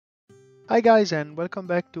Hi guys and welcome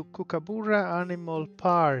back to Kookaburra Animal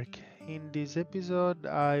Park. In this episode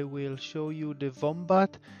I will show you the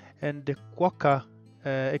Wombat and the Quokka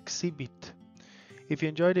exhibit. If you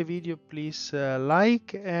enjoyed the video, please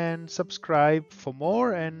like and subscribe for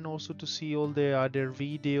more, and also to see all the other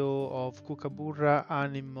video of Kookaburra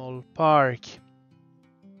Animal Park.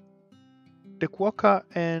 The Quokka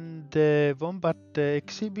and the Wombat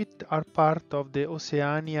exhibit are part of the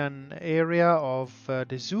Oceanian area of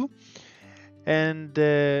the zoo. And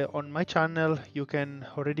on my channel you can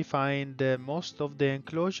already find most of the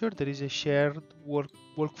enclosure. There is a shared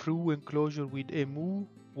walkthrough enclosure with emu,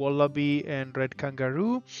 wallaby and red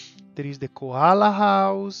kangaroo. There is the koala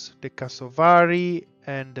house, the cassowary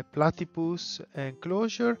and the platypus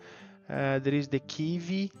enclosure. There is the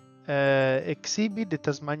kiwi exhibit, the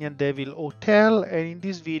Tasmanian Devil Hotel, and in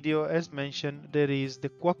this video, as mentioned, there is the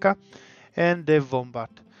quokka and the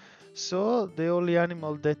wombat. So the only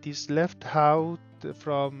animal that is left out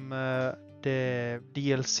from the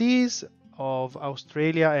DLCs of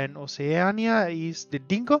Australia and Oceania is the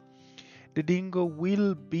dingo. The dingo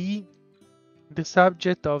will be the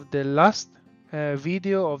subject of the last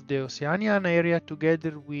video of the Oceanian area,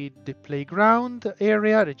 together with the playground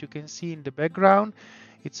area that you can see in the background.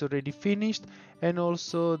 It's already finished, and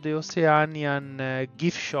also the Oceanian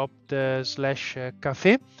gift shop slash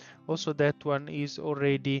cafe. Also that one is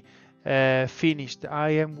already finished.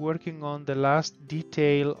 I am working on the last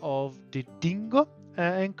detail of the dingo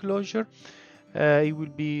enclosure. It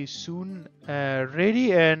will be soon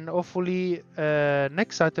ready, and hopefully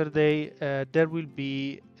next Saturday there will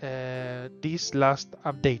be this last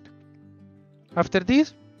update. After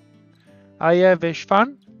this I have a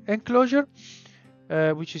Schwan enclosure,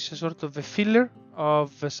 which is a sort of a filler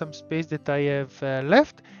of some space that I have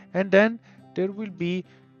left, and then there will be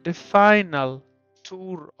the final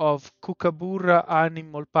tour of Kookaburra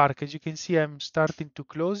Animal Park. As you can see, I'm starting to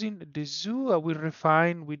close in the zoo. I will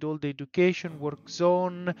refine with all the education work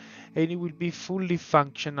zone, and it will be fully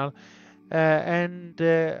functional. Guys,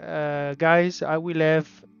 I will have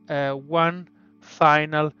one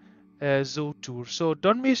final zoo tour, so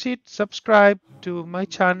don't miss it. Subscribe to my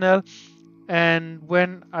channel, and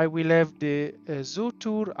when I will have the zoo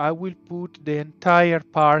tour, I will put the entire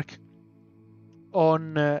park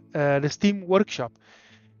on the Steam Workshop.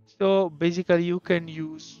 So basically you can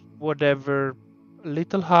use whatever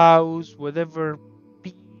little house, whatever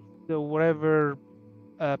piece or whatever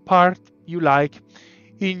part you like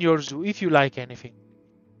in your zoo, if you like anything.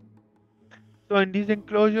 So in this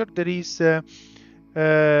enclosure there is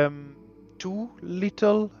two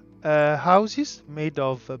little houses made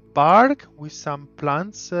of bark with some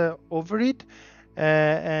plants over it,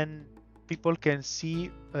 and people can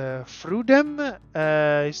see through them.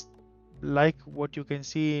 It's like what you can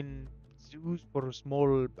see in zoos for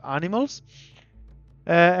small animals.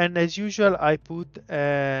 And as usual, I put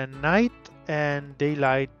a night and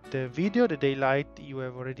daylight video. The daylight you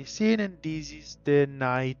have already seen, and this is the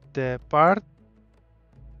night part.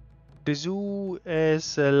 The zoo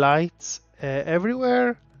has lights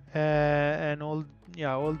everywhere, and all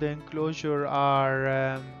the enclosure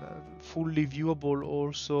are fully viewable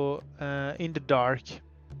also in the dark.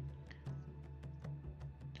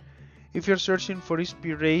 If you're searching for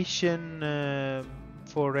inspiration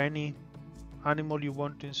for any animal you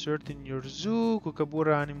want to insert in your zoo,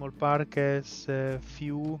 Kookaburra Animal Park has a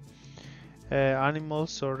few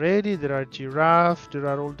animals already. There are giraffe, there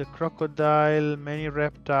are all the crocodile, many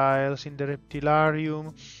reptiles in the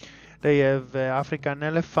reptilarium. They have African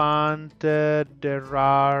elephant, there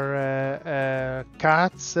are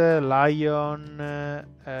cats, lion,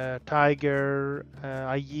 tiger,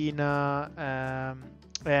 hyena,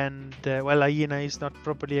 and well, hyena is not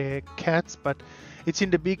properly a cat, but it's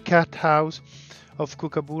in the big cat house of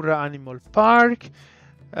Kookaburra Animal Park.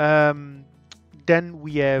 Then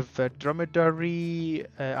we have dromedary,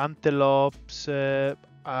 antelopes, aviary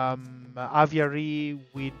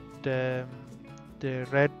with the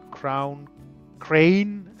red crown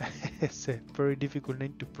crane. It's a very difficult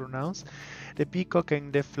name to pronounce. The peacock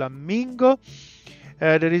and the flamingo.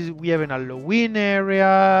 We have an Halloween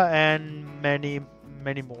area and many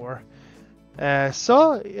more.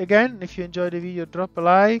 So again, if you enjoyed the video, drop a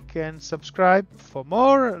like and subscribe for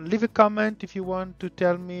more. Leave a comment if you want to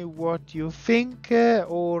tell me what you think,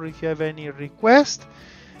 or if you have any request.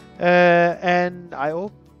 And I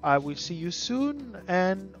hope I will see you soon,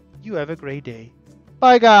 and you have a great day.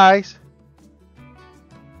 Bye guys.